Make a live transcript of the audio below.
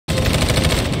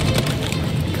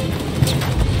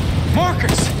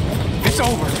Markus! It's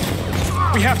over.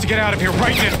 We have to get out of here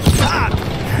right now. Ah!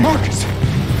 Markus!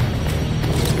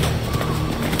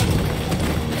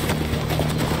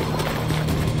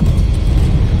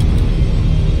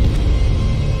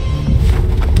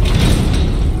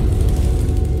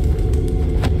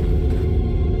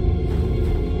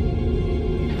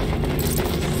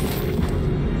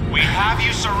 We have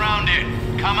you surrounded.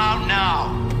 Come out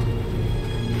now.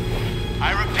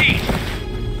 I repeat,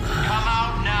 come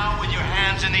out now with your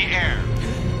hands in the air.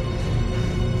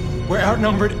 We're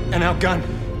outnumbered and outgunned.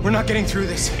 We're not getting through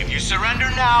this. If you surrender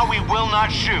now, we will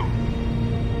not shoot.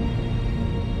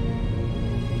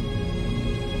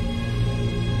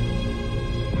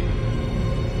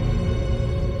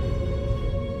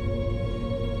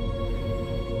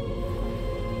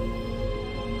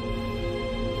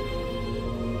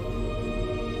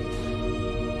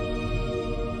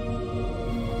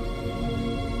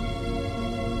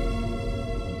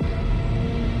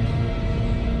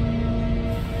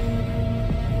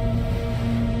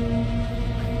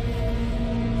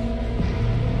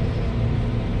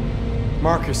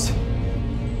 Markus,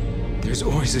 there's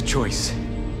always a choice.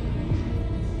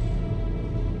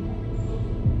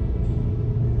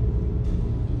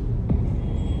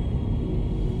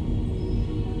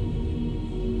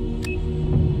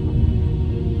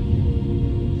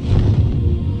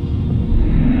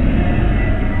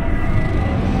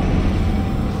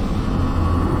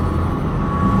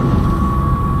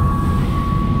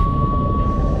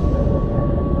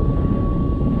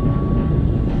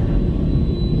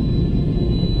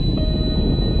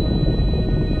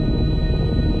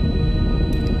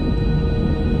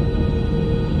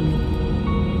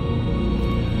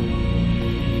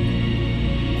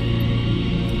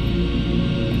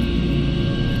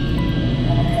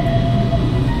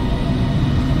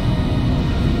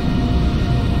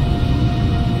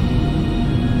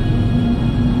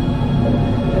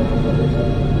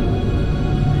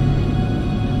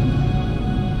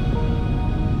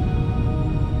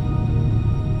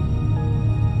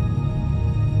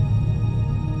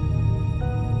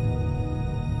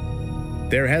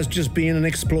 There has just been an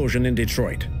explosion in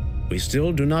Detroit. We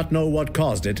still do not know what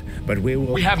caused it, but we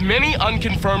will... We have many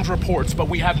unconfirmed reports, but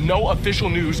we have no official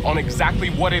news on exactly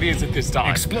what it is at this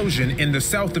time. Explosion in the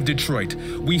south of Detroit.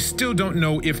 We still don't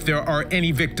know if there are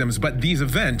any victims, but these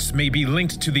events may be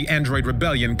linked to the Android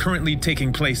rebellion currently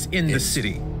taking place in the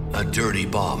city. A dirty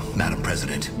bomb, Madam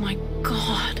President. My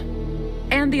God.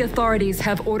 And the authorities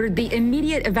have ordered the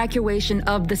immediate evacuation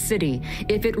of the city.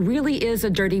 If it really is a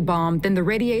dirty bomb, then the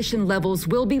radiation levels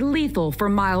will be lethal for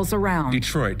miles around.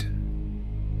 Detroit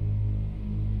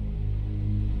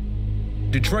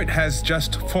has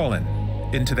just fallen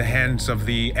into the hands of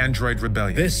the Android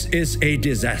rebellion. This is a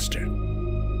disaster.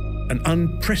 An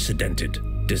unprecedented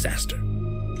disaster.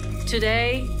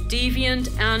 Today,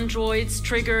 deviant androids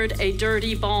triggered a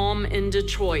dirty bomb in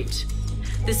Detroit.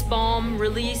 This bomb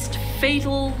released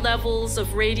fatal levels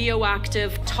of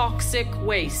radioactive toxic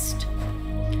waste.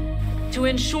 To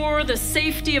ensure the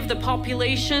safety of the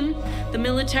population, the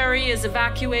military is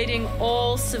evacuating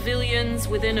all civilians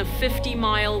within a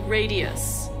 50-mile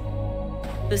radius.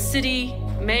 The city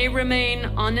may remain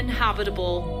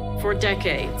uninhabitable for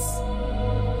decades.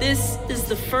 This is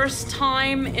the first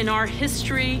time in our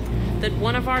history that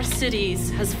one of our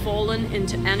cities has fallen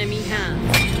into enemy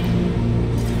hands.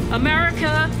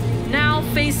 America now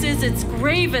faces its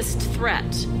gravest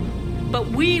threat, but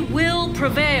we will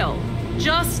prevail,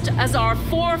 just as our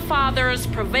forefathers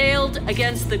prevailed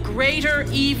against the greater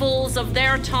evils of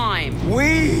their time.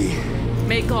 We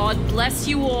May God bless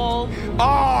you all,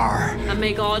 and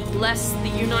may God bless the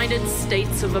United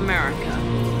States of America.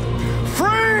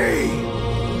 Free!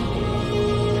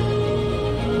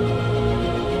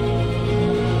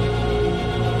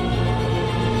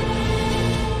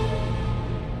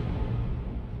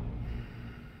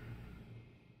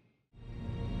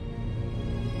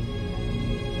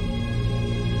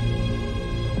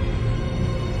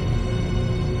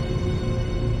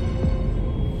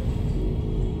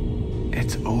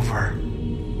 It's over.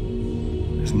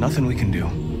 There's nothing we can do.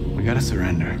 We gotta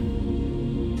surrender.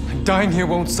 Dying here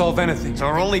won't solve anything. It's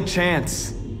our only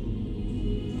chance.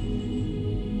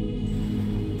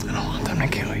 I don't want them to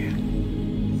kill you.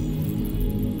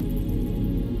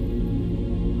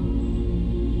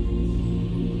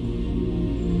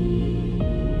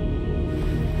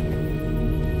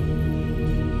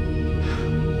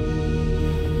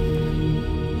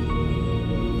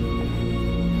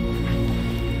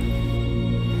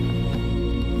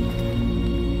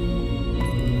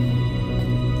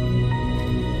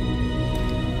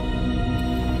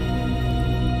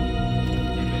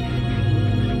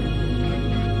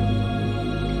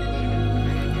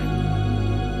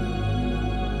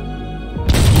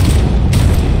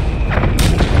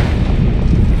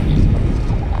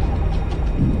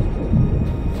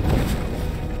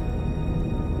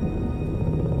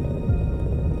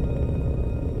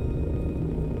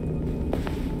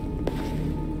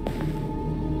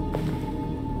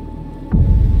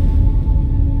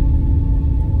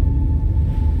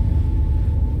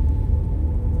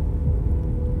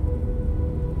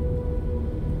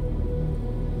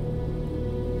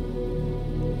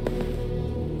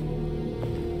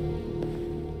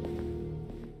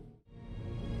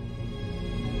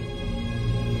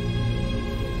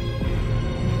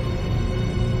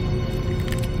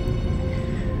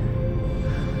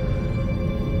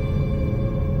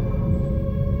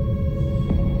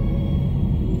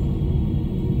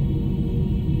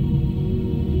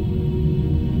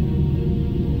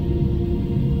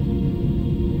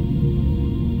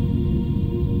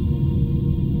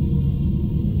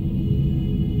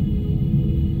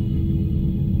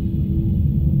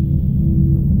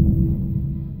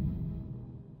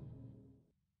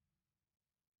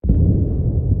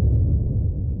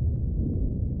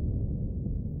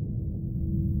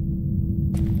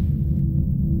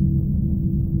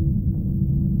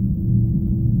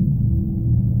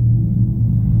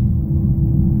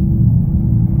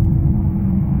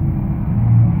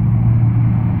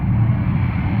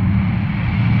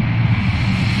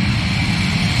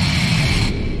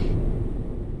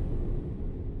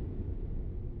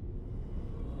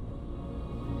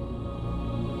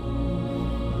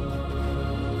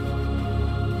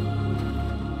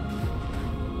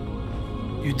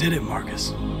 You did it,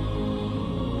 Markus.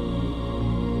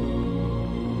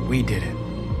 We did it.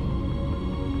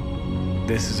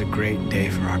 This is a great day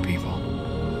for our people.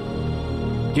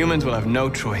 Humans will have no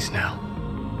choice now.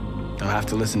 They'll have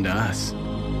to listen to us.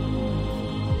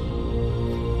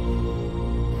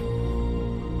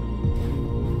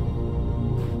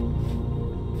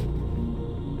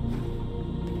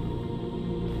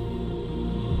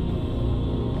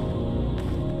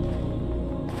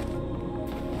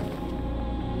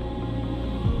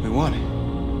 We won.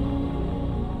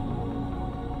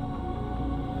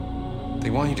 They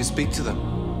want you to speak to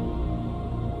them.